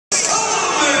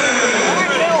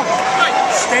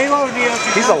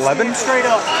Neo. He's 11. Straight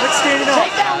up. Quit standing up.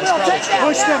 Take down, Will. Take down.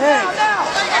 Push the head.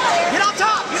 Get on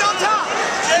top. Get on top.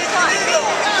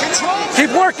 Control.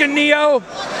 Keep working, Neo.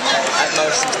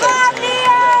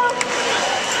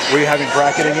 Were you having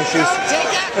bracketing issues?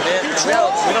 We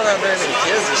don't have very many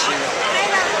kids this year.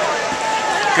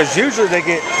 Because usually they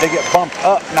get bumped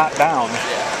up, not down.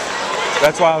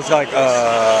 That's why I was like, Come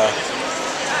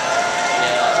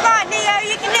on, Neo,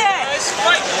 you can do it.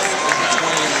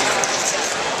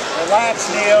 Relax,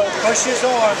 Neo. Push his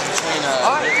arm.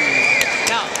 All right.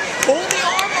 Now, pull the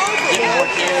arm over. Getting more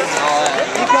kids and all that.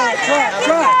 You got it.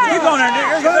 Drive. keep on there,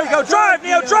 Neo. There you go. Drive,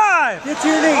 Neo, drive. Get to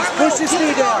your knees. Push his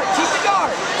knee down. Keep the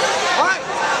guard. All right.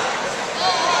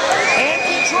 Hand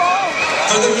control.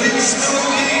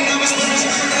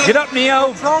 Get up,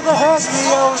 Neo. Control the head,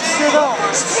 Neo. Sit up.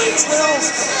 Come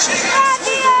on,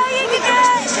 Neo, you can do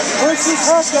it. Push his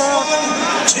head down.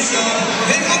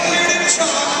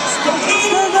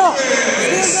 Stand up.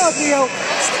 Stand up, Neo.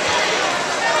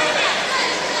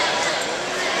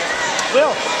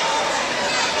 Will.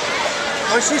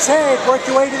 Push his head. Work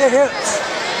your way to the hips.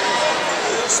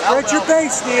 Spread your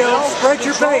base, Neo. Spread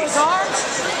your Control base. his arms.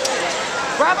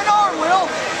 Grab an arm, Will.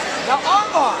 Now arm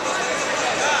bar.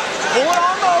 Pull an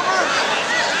arm over.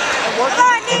 And work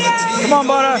Come on, Neo. Come on,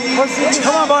 buddy.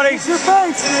 Come on, buddy. Push your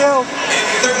base, Neo.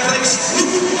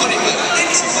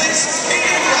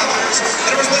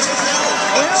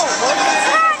 Will, what do you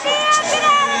Come on, Neo, get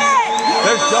out of it.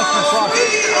 There's Justin Fox.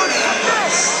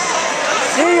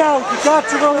 Neo, you got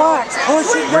to relax.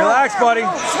 Push it down. Relax, buddy.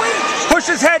 Push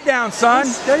his head down, son.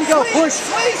 There you go.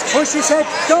 Push his head.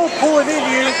 Don't pull it in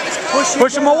you.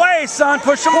 Push him away, son.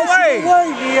 Push him Push away. him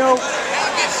away, Neo.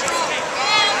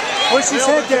 Push his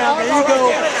head down. There you go.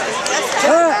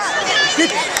 Get,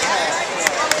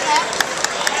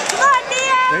 Come on,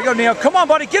 Neo. There you go, Neo. Come on,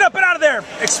 buddy. Get up and out of there.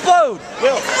 Explode.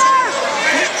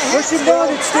 push him down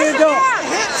and stand up.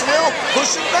 Hips, Will.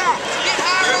 Push him back.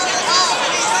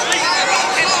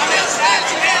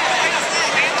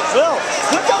 Will,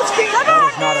 put those feet That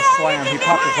was not a slam. He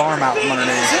popped his arm out from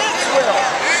underneath. Will.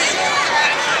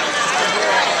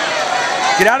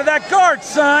 Get out of that guard,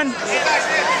 son. Put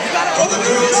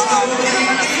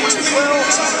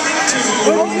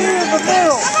him in the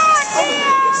middle.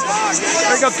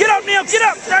 There you go. Get up, Neo. Get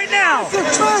up right now. Good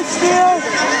punch, Neo.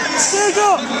 Stand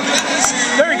up.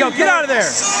 There you go. Get out of there.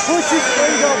 Push it.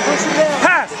 There you go. Push it down.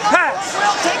 Pass.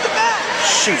 Will, take the back.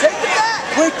 Shoot. Take the back.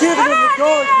 Quit giving him the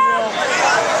guard, Neo.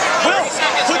 Will,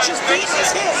 put your feet in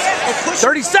his hips and push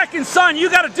 30 seconds, son. You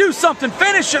got to do something.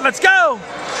 Finish it. Let's go.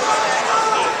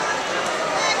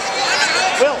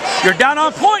 Will, You're down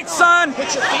on point, son.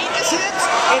 put your feet in his hips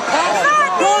and pass.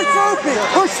 Guard's open.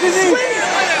 Push the knee.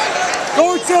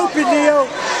 Guard's open, Neo.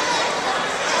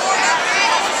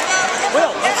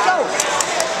 Will, let's go.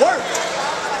 Work.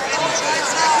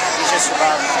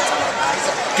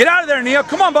 Get out of there, Neo.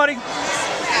 Come on, buddy.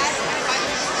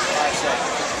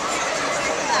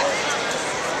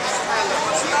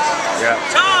 Yeah.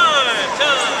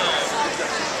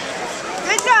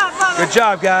 Good job, Mama. Good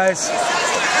job, guys.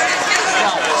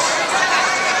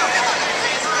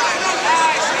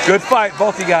 Good fight,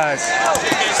 both you guys.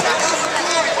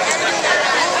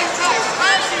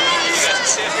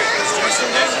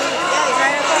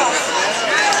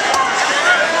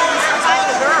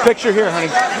 Picture here, honey.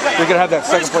 We're gonna have that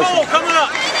second place. Coming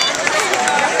up.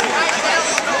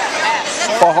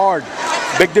 Fall hard.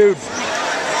 Big dude.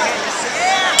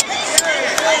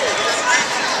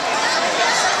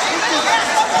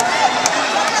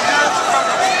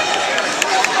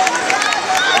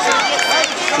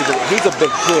 He's a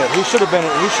big kid. He should have been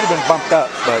bumped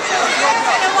up, but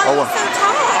oh well.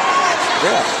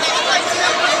 Yeah.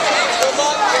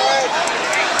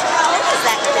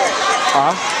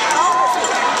 Uh-huh.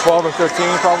 12 or 13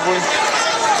 probably.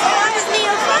 Why is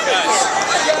Neo fighting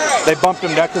him? They bumped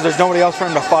him down because there's nobody else for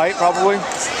him to fight, probably. I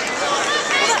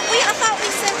thought we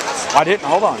said. I didn't.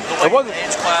 Hold on. It wasn't.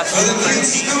 Dance class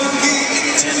is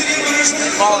 13. They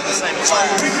fall in the same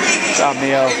class. Good job,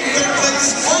 Neo.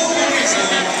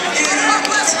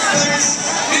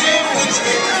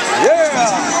 Yeah.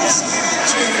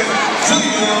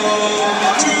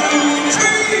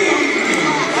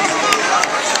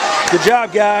 Good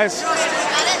job, guys.